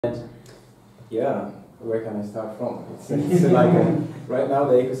Yeah, where can I start from? It's like right now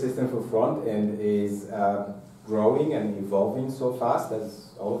the ecosystem for front end is growing and evolving so fast,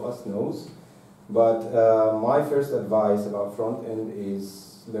 as all of us knows. But my first advice about front end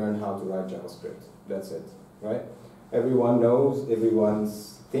is learn how to write JavaScript. That's it, right? Everyone knows, everyone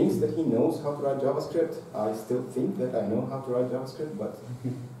thinks that he knows how to write JavaScript. I still think that I know how to write JavaScript, but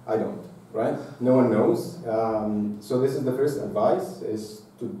I don't, right? No one knows. So this is the first advice, is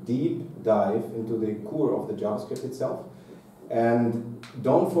to deep dive into the core of the JavaScript itself. And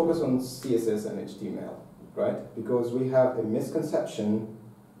don't focus on CSS and HTML, right? Because we have a misconception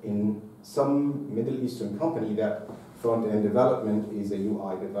in some Middle Eastern company that front-end development is a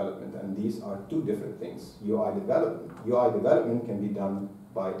UI development, and these are two different things. UI development can be done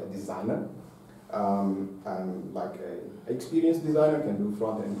by a designer, and like an experienced designer can do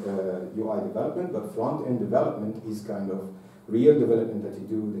front-end UI development, but front-end development is kind of real development that you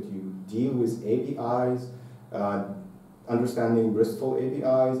deal with APIs, understanding RESTful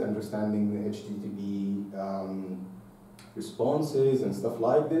APIs, understanding HTTP responses and stuff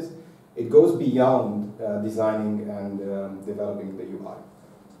like this. It goes beyond designing and developing the UI.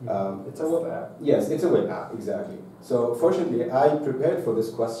 It's a web app. Yes, it's a web app, exactly. So fortunately, I prepared for this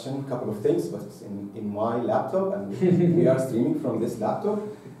question a couple of things, but it's in my laptop, and we are streaming from this laptop.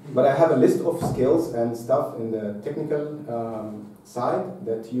 But I have a list of skills and stuff in the technical side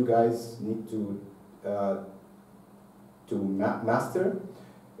that you guys need to master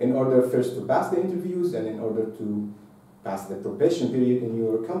in order first to pass the interviews and in order to pass the probation period in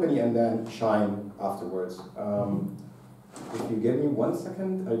your company and then shine afterwards. If you give me 1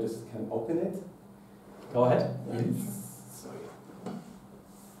 second, I just can open it. Go ahead. Sorry.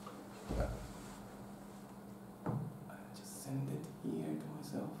 I just send it here to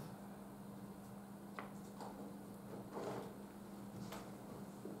myself.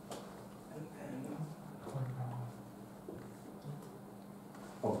 And then,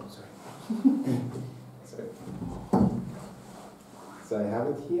 oh, sorry. Sorry. So I have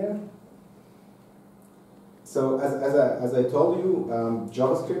it here. So as I told you,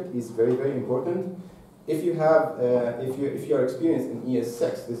 JavaScript is very, very important. If you have if you are experienced in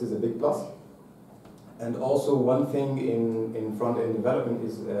ES6, this is a big plus. And also one thing in front-end development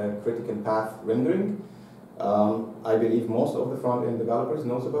is critical path rendering. I believe most of the front-end developers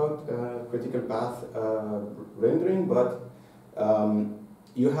knows about critical path rendering, but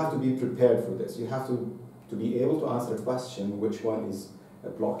you have to be prepared for this. You have to be able to answer a question, which one is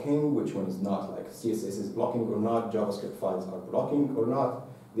blocking, which one is not, like CSS is blocking or not, JavaScript files are blocking or not,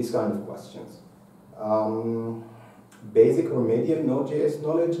 these kind of questions. Basic or medium Node.js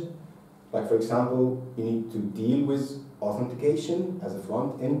knowledge, like for example, you need to deal with authentication as a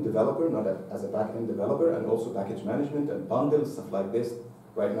front-end developer, not as a back-end developer, and also package management and bundles, stuff like this.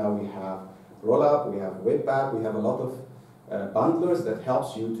 Right now we have Rollup, we have Webpack, we have a lot of bundlers that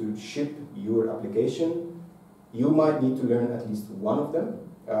helps you to ship your application. You might need to learn at least one of them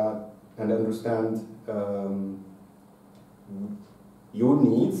and understand your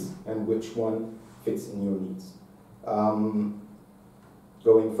needs and which one fits in your needs.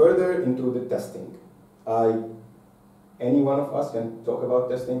 Going further into the testing. Any one of us can talk about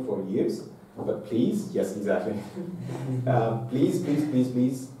testing for years, but please, yes, exactly. Please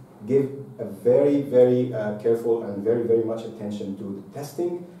give a very, very careful and very, very much attention to the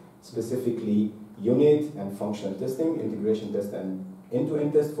testing, specifically unit and functional testing, integration test, and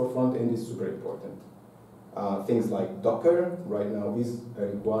end-to-end test for front-end is super important. Things like Docker right now is a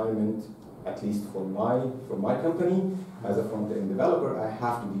requirement, at least for my company. As a front-end developer, I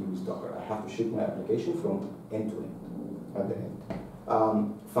have to deal with Docker. I have to ship my application from end-to-end at the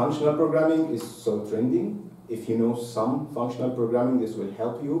end. Functional programming is so trending. If you know some functional programming, this will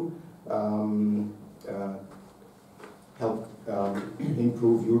help you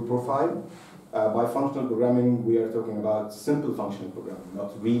improve your profile. By functional programming, we are talking about simple functional programming,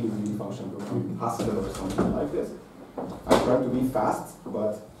 not really functional programming, Haskell or something like this. I'm trying to be fast,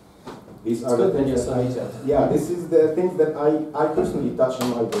 but these are the things this is the things that I personally touch in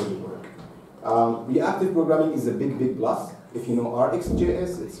my daily work. Reactive programming is a big, big plus. If you know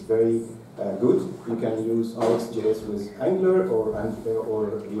RxJS, it's very good. You can use RxJS with Angular or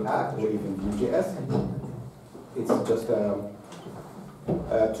React or even Vue.js. It's just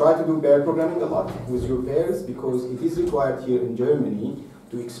try to do pair programming a lot with your pairs, because it is required here in Germany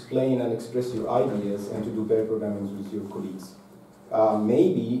to explain and express your ideas and to do pair programming with your colleagues.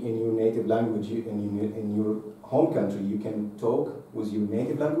 Maybe in your native language, in your home country, you can talk with your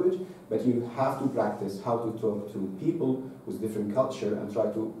native language, but you have to practice how to talk to people with different culture and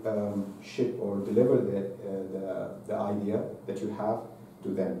try to ship or deliver the idea that you have to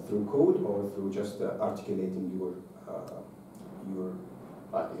them through code or through just articulating your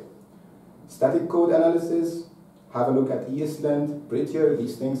idea. Static code analysis, have a look at ESLint, Prettier,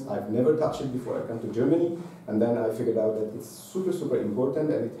 these things. I've never touched it before I came to Germany, and then I figured out that it's super, super important,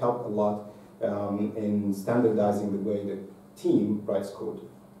 and it helped a lot in standardizing the way the team writes code.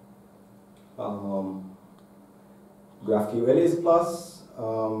 GraphQL is a plus.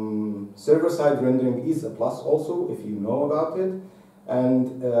 Server-side rendering is a plus also, if you know about it.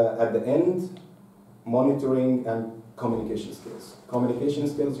 And at the end, monitoring and communication skills. Communication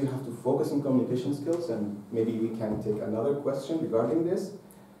skills, you have to focus on communication skills, and maybe we can take another question regarding this.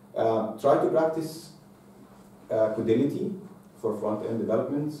 Try to practice Codelity for front-end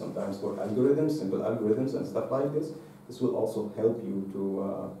development, sometimes for algorithms, simple algorithms and stuff like this. This will also help you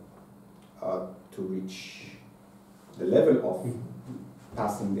to reach the level of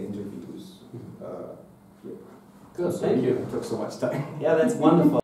passing the interviews. Good, thank you. It took so much time. Yeah, that's wonderful.